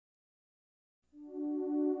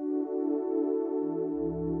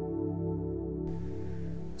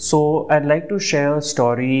So I'd like to share a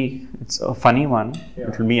story, it's a funny one,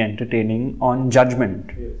 it will be entertaining, on judgment.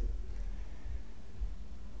 Yes.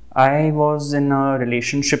 I was in a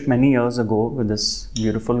relationship many years ago with this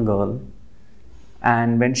beautiful girl,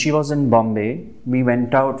 and when she was in Bombay, we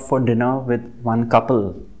went out for dinner with one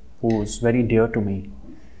couple who's very dear to me.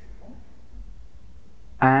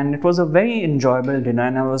 And it was a very enjoyable dinner,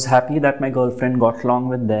 and I was happy that my girlfriend got along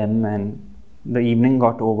with them, and the evening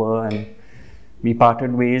got over and we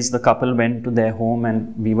parted ways. The couple went to their home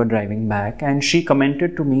and we were driving back, and she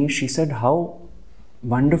commented to me, she said, how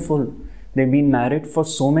wonderful, they've been married for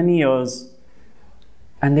so many years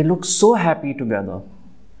and they look so happy together.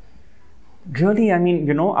 Really, I mean,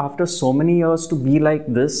 you know, after so many years to be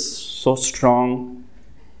like this, so strong,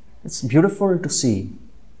 it's beautiful to see.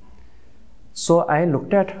 So I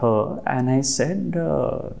looked at her and I said,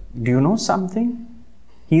 do you know something?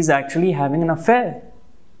 He's actually having an affair.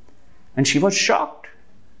 And she was shocked.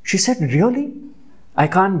 She said, really? I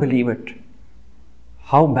can't believe it.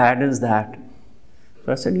 How bad is that?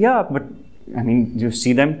 So I said, yeah, but I mean, you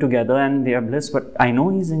see them together and they are bliss, but I know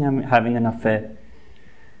he's having an affair.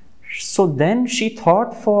 So then she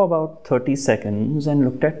thought for about 30 seconds and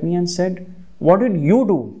looked at me and said, what did you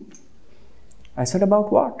do? I said,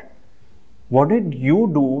 about what? What did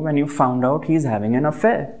you do when you found out he's having an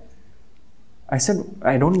affair? I said,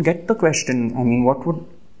 I don't get the question. I mean,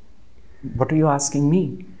 what are you asking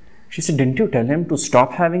me? She said, didn't you tell him to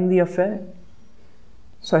stop having the affair?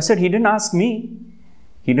 So I said, he didn't ask me.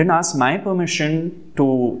 He didn't ask my permission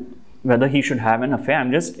to whether he should have an affair.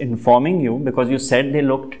 I'm just informing you because you said they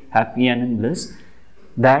looked happy and in bliss,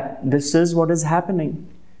 that this is what is happening.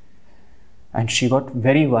 And she got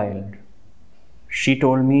very wild. She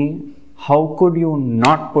told me, how could you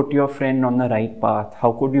not put your friend on the right path?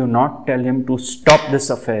 How could you not tell him to stop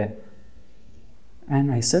this affair?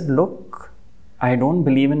 And I said, look, I don't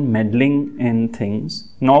believe in meddling in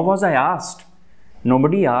things, nor was I asked.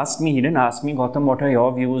 Nobody asked me, he didn't ask me, Gautam, what are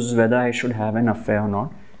your views, whether I should have an affair or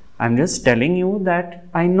not. I'm just telling you that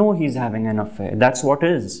I know he's having an affair. That's what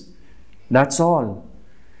is. That's all.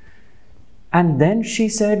 And then she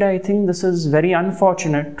said, I think this is very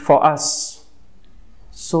unfortunate for us.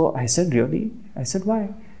 So I said, really? I said,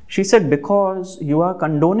 why? She said, because you are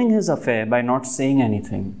condoning his affair by not saying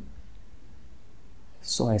anything.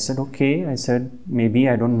 So I said, okay. I said, maybe,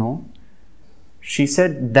 I don't know. She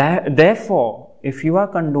said, therefore, if you are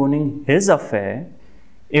condoning his affair,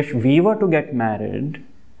 if we were to get married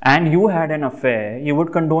and you had an affair, you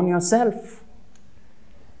would condone yourself.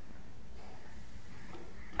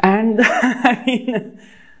 And I mean,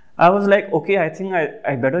 I was like, okay, I think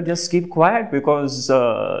I better just keep quiet because,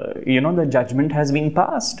 you know, the judgment has been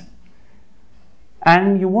passed.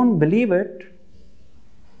 And you won't believe it.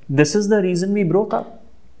 This is the reason we broke up.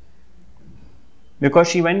 Because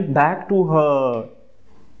she went back to her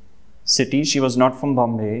city. She was not from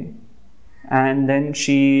Bombay. And then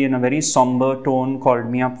she, in a very somber tone, called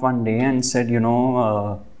me up one day and said, you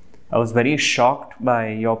know, I was very shocked by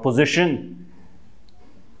your position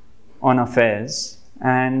on affairs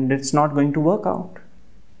and it's not going to work out.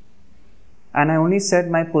 And I only said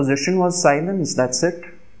my position was silence, that's it.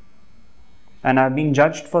 And I've been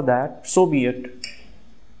judged for that, so be it.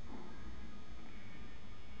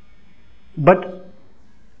 But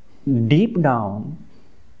deep down,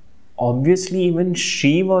 obviously even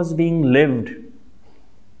she was being lived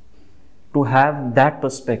to have that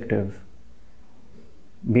perspective.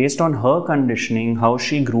 Based on her conditioning, how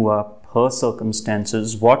she grew up, her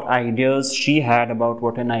circumstances, what ideas she had about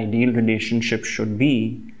what an ideal relationship should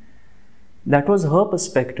be, that was her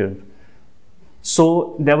perspective.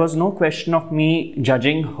 So there was no question of me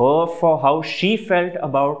judging her for how she felt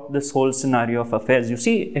about this whole scenario of affairs. You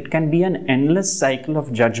see, it can be an endless cycle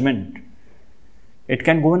of judgment. It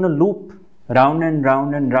can go in a loop, round and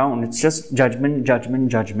round and round. It's just judgment, judgment,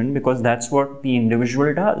 judgment, because that's what the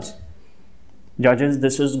individual does. Judges,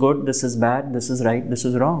 this is good, this is bad, this is right, this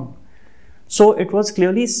is wrong. So it was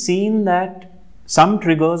clearly seen that some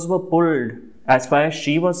triggers were pulled as far as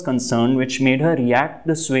she was concerned, which made her react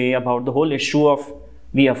this way about the whole issue of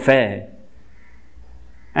the affair.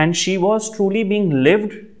 And she was truly being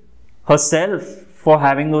lived herself for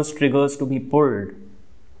having those triggers to be pulled.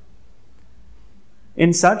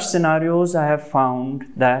 In such scenarios, I have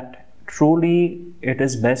found that truly it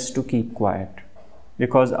is best to keep quiet,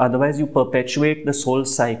 because otherwise you perpetuate this whole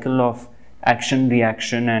cycle of action,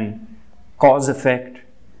 reaction and cause effect,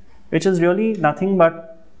 which is really nothing but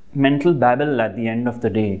mental babble at the end of the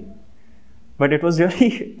day. But it was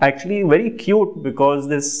really actually very cute, because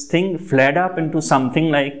this thing flared up into something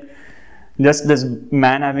like just this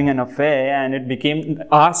man having an affair, and it became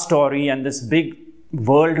our story and this big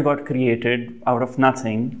world got created out of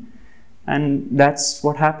nothing. And that's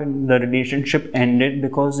what happened. The relationship ended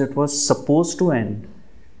because it was supposed to end.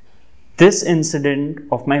 This incident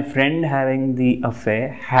of my friend having the affair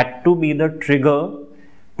had to be the trigger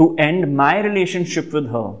to end my relationship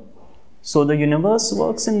with her. So the universe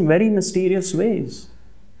works in very mysterious ways.